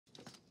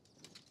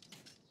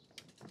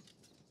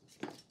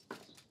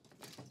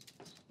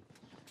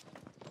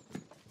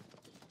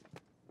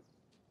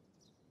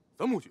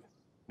三木郡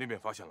那边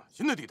发现了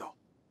新的地道。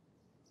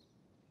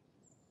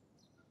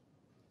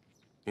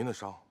您的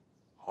伤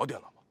好点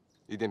了吗？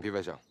一点皮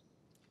外伤，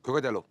快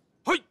点路。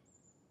嘿。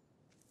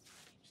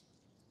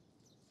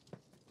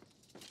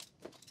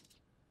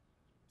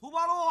土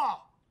八路，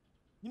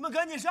你们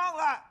赶紧上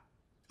来！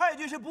太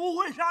君是不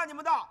会杀你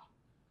们的，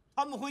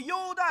他们会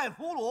优待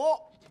俘虏。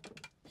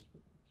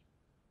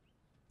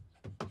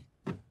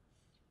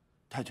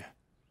太君，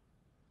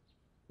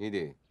你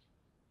的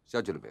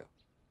下去了没有？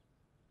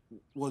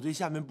我对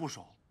下面不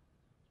熟，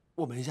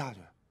我没下去。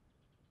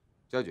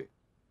下去，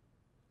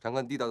看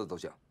看地道的走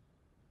向。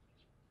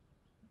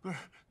不是，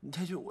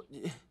太君，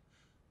你，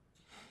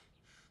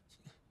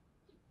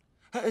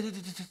哎，对，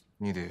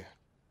你得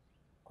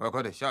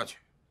快点下去。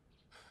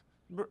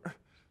不是，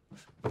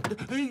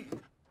哎，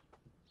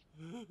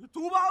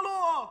土八路，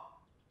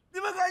你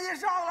们赶紧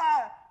上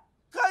来！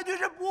太君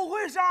是不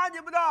会杀你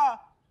们的，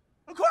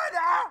快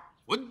点儿！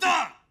混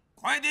蛋，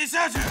快点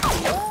下去！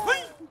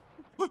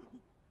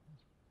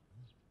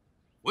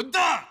混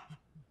蛋，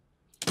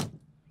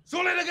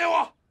手雷的给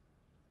我！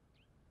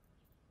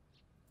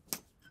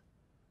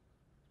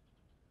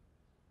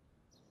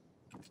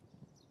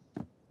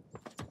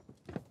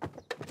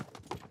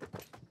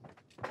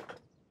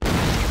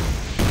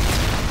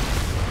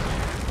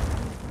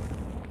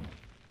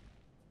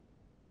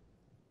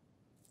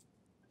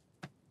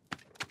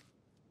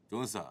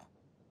中佐，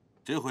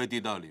这回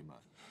地道里面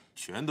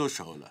全都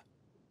收了，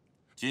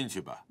进去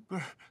吧。不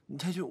是，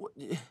太君，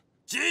你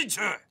进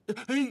去。哎。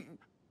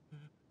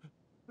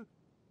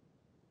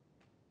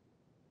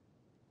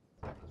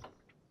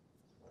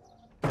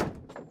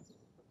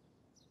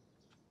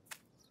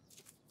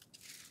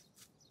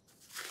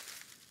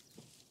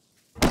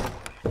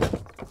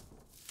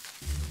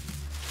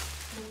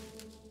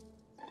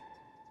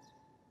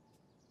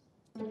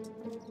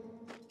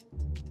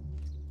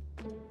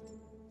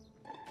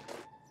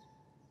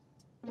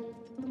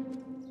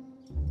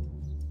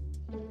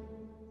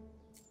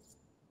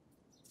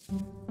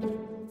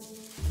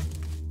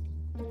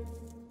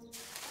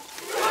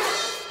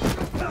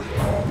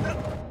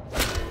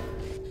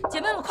姐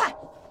妹们，快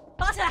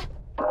绑起来！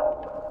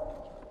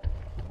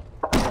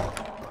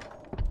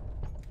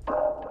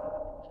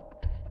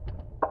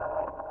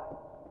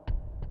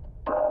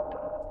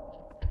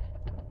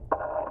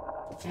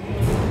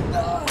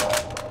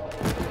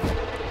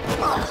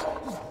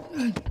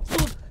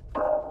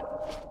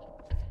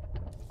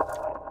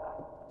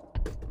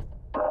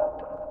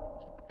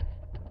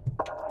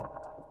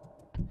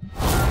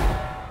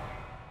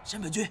山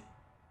本君。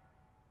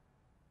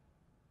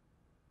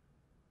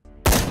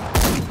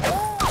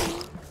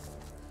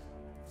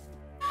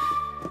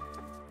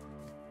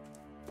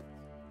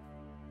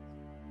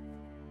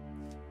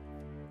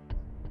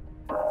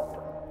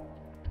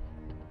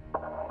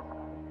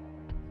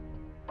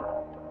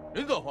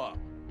林策划，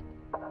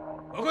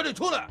快点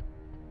出来！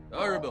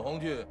大日本皇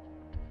军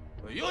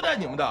会优待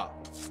你们的。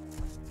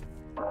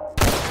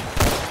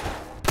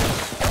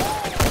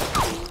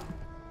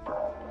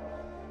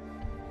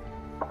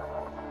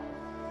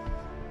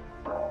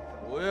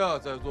不要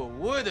再做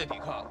无谓的抵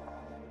抗，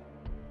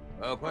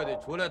快点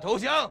出来投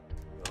降，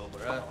要不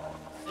然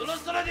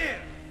死了你！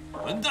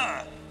混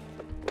蛋！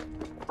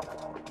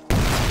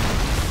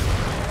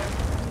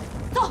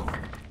走！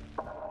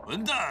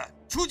混蛋，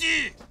出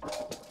击！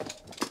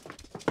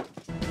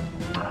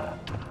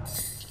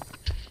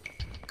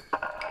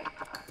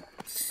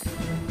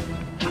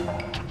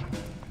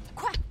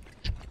快！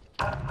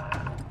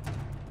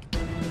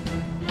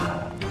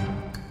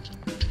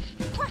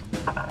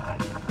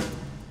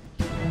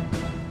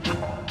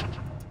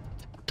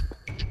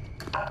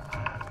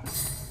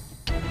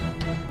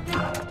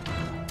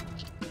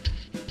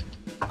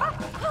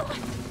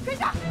跟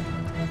上！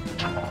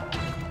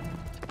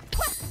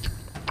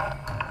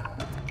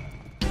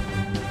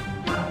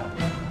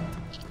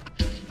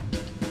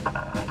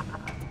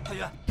太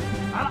君，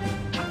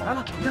来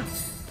了，你看。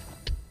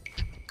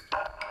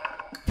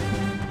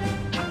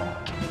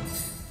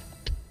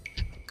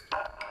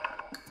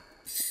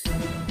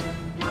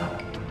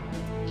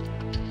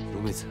卢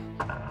妹子，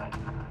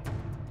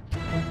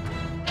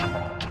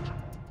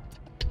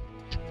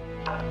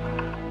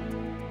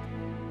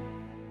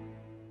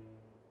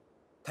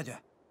太君，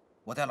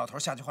我带老头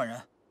下去换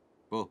人。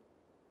不，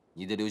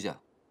你得留下，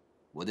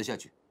我得下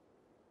去。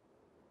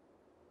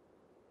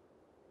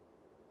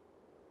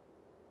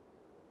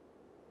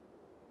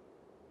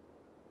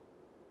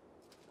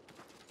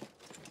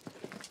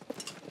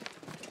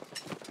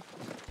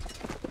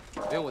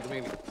没有我的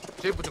命令，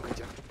谁不准开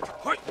枪？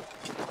嗨！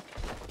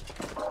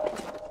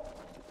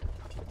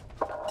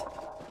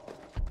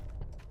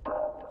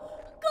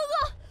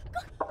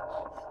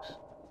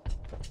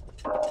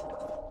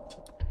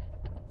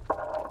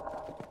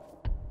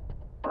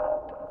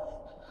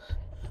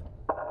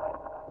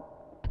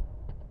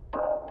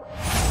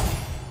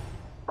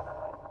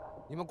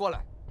你们过来，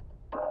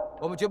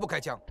我们绝不开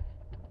枪，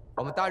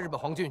我们大日本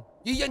皇军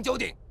一言九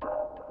鼎。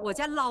我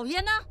家老爷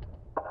呢？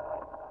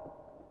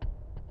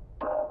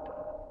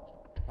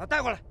带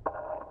过来。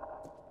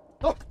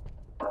走。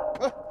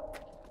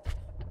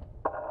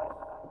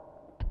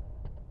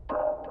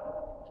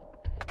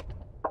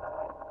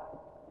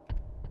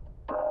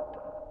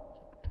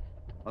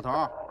老头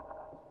儿，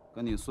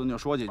跟你孙女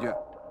说几句，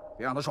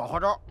别让她耍花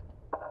招。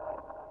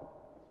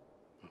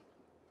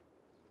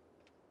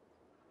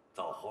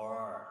枣花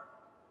儿，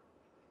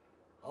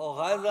好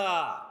孩子，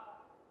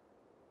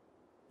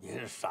你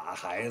是傻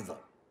孩子。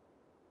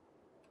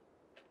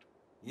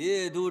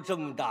爷爷都这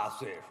么大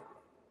岁数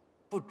了，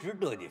不值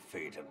得你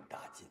费这么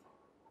大劲。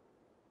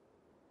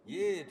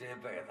爷爷这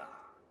辈子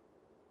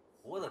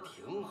活得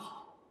挺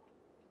好。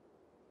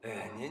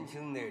哎，年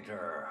轻那阵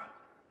儿，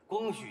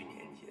光绪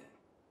年间，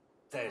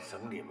在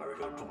省里面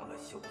就中了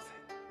秀才。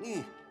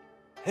你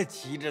还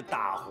骑着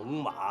大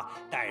红马，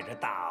带着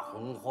大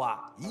红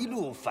花，一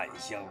路返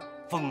乡，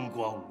风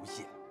光无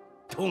限，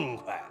痛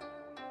快。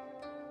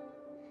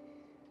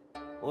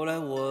后来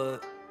我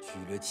娶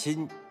了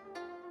亲，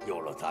有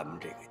了咱们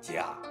这个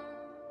家，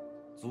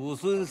祖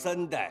孙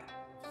三代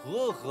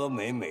和和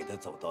美美的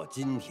走到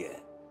今天。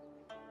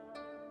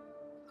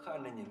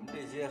看着你们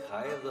这些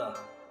孩子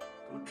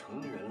都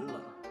成人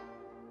了，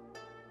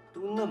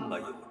都那么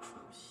有出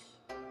息，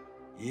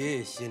爷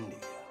爷心里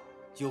呀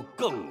就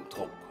更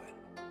痛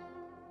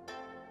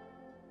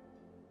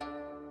快了。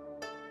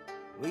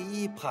唯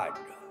一盼着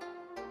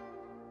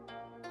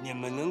你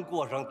们能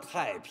过上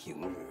太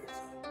平日子。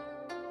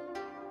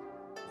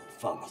你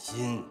放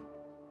心，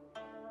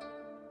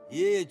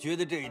爷爷觉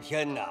得这一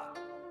天呐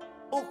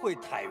不会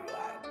太远。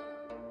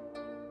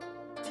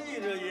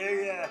记着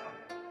爷爷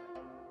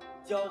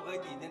教给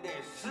你的那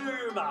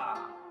诗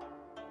吧：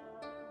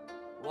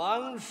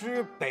王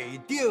师北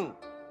定，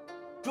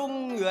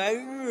中原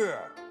日，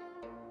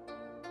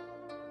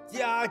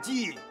家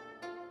祭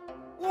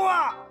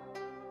哇，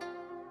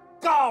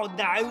告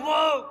乃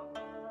翁。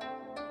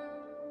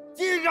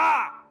记着。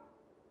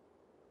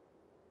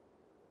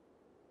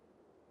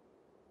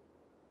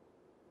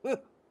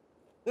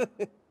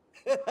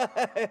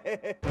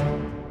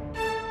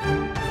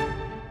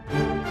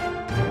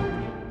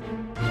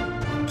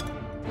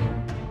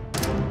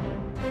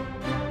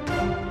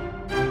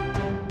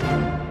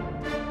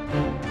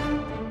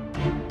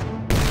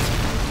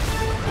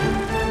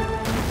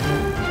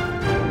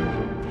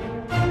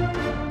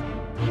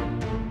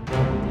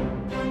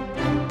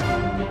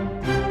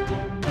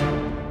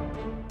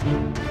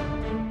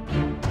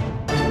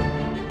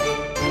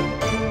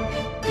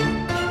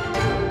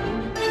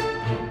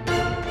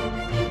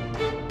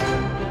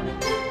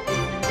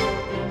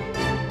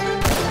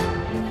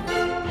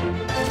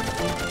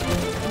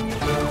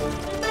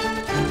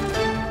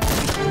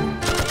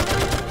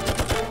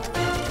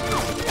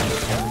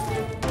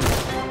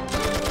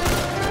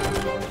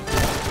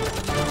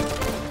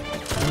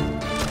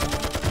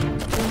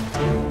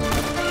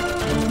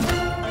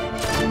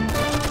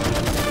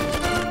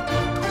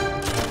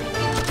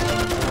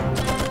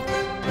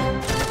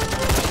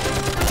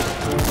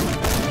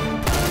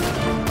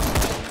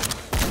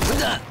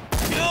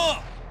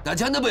打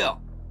枪的不要，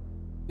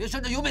别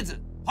顺着油妹子。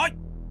嗨，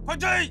快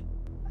追！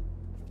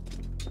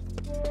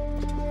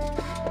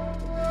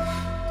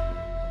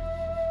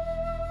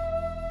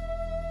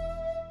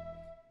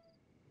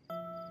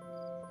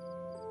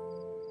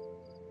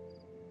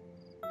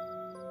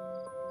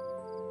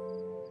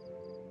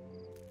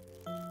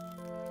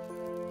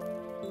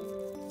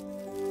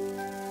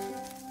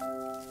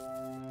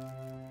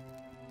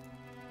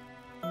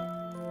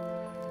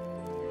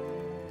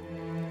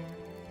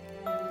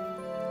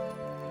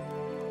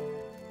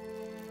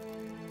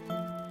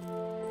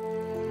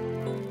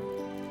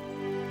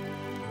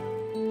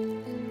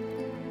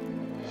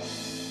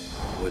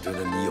我觉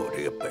得你有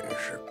这个本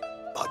事，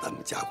把咱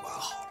们家管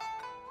好了，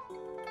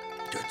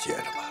就接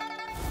着吧。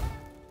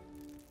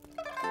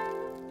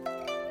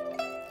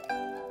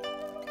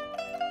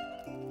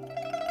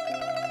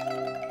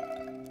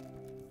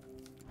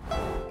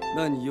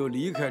那你就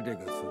离开这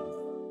个村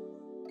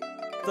子，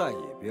再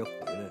也别回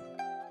来了，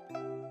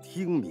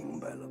听明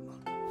白了吗？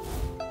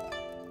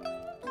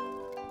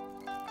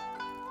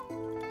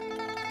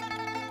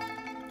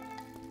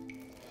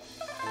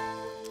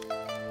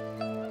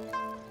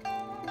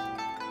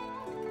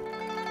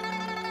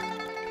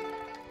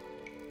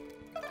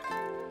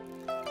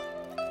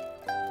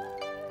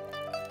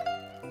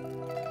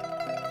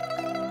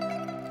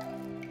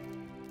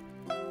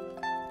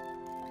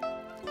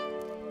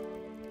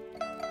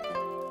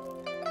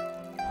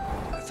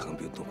层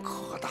冰洞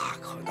可大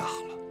可大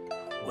了，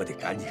我得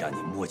赶紧让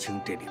你摸清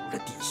这里面的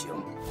地形。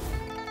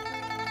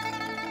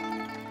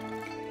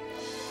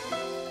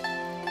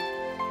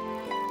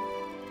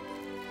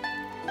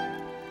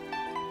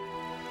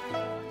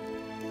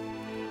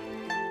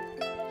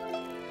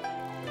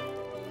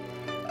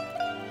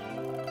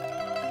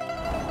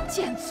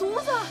捡竹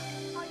子，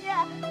老爷，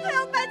他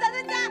要败咱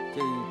的家。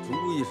这主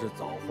意是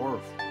枣花说，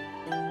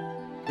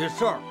这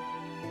事儿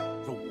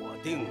是我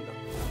定的。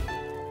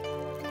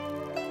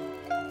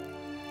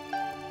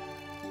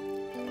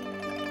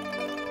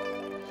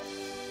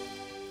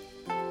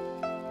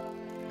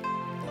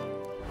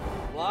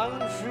王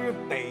师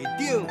北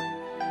定，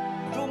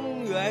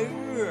中原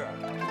日，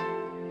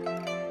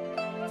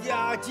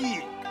家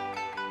祭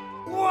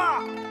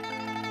哇，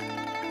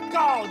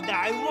告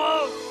乃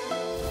翁。